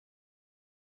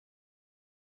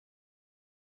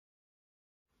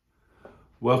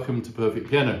Welcome to Perfect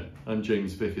Piano. I'm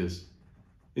James Vickers.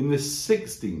 In this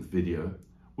 16th video,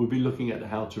 we'll be looking at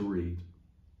how to read.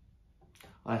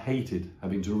 I hated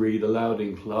having to read aloud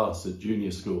in class at junior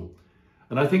school,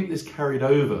 and I think this carried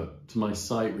over to my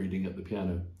sight reading at the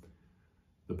piano.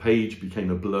 The page became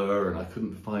a blur and I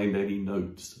couldn't find any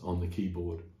notes on the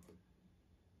keyboard.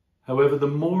 However, the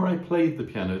more I played the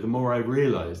piano, the more I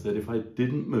realized that if I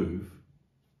didn't move,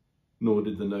 nor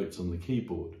did the notes on the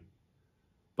keyboard,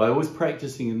 by always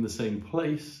practicing in the same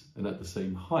place and at the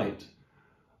same height,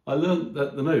 I learned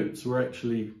that the notes were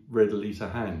actually readily to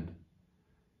hand.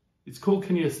 It's called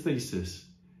kinesthesis.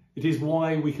 It is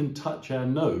why we can touch our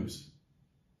nose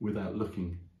without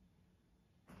looking.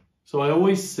 So I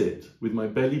always sit with my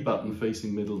belly button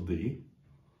facing middle D,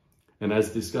 and as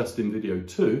discussed in video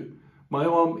 2, my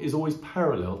arm is always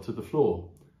parallel to the floor.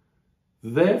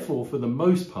 Therefore, for the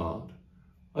most part,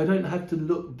 I don't have to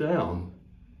look down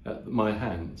at my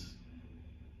hands.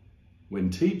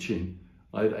 When teaching,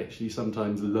 I'd actually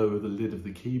sometimes lower the lid of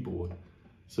the keyboard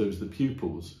so as the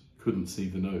pupils couldn't see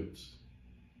the notes.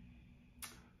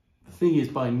 The thing is,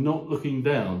 by not looking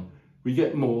down, we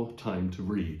get more time to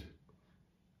read.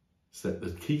 Set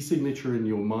the key signature in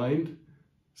your mind.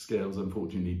 Scales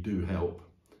unfortunately do help.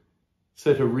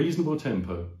 Set a reasonable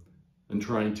tempo and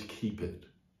trying to keep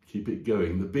it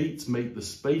going. The beats make the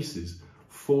spaces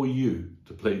for you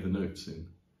to play the notes in.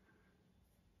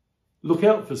 Look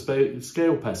out for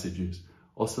scale passages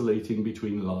oscillating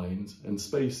between lines and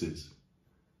spaces,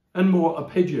 and more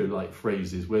arpeggio-like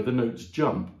phrases where the notes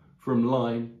jump from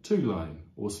line to line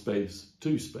or space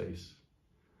to space.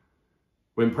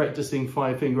 When practicing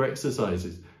 5-finger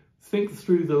exercises, think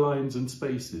through the lines and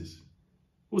spaces.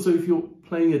 Also, if you're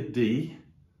playing a D,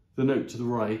 the note to the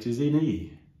right is in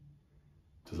E,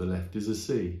 to the left is a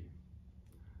C.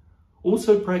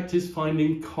 Also practice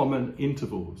finding common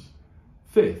intervals,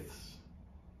 fifths,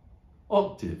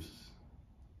 octaves,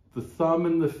 the thumb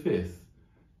and the fifth.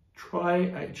 Try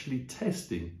actually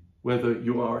testing whether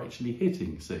you are actually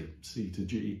hitting, say, C to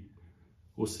G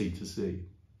or C to C.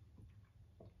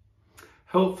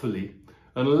 Helpfully,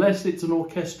 unless it's an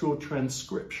orchestral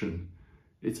transcription,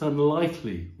 it's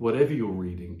unlikely whatever you're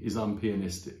reading is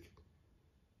unpianistic.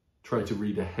 Try to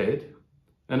read ahead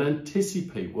and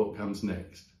anticipate what comes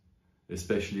next,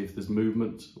 especially if there's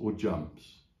movements or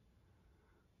jumps.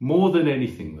 More than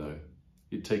anything though,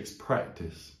 it takes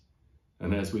practice,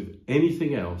 and as with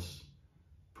anything else,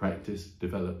 practice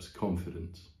develops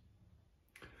confidence.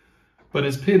 But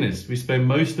as pianists, we spend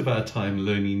most of our time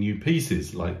learning new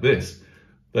pieces like this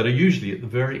that are usually at the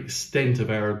very extent of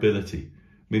our ability,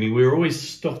 meaning we're always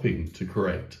stopping to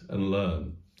correct and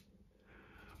learn.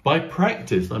 By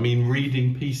practice, I mean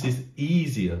reading pieces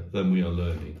easier than we are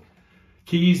learning.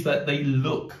 Keys that they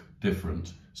look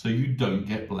different, so you don't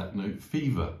get black note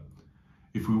fever.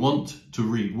 If we want to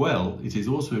read well, it is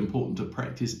also important to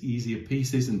practice easier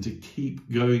pieces and to keep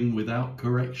going without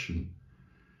correction.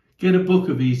 Get a book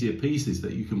of easier pieces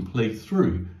that you can play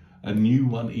through, a new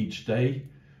one each day.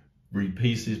 Read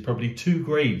pieces probably 2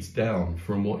 grades down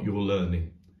from what you're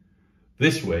learning.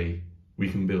 This way, we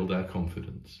can build our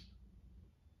confidence.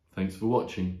 Thanks for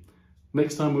watching.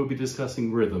 Next time we'll be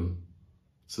discussing rhythm.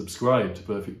 Subscribe to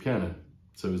Perfect Piano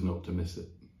so as not to miss it.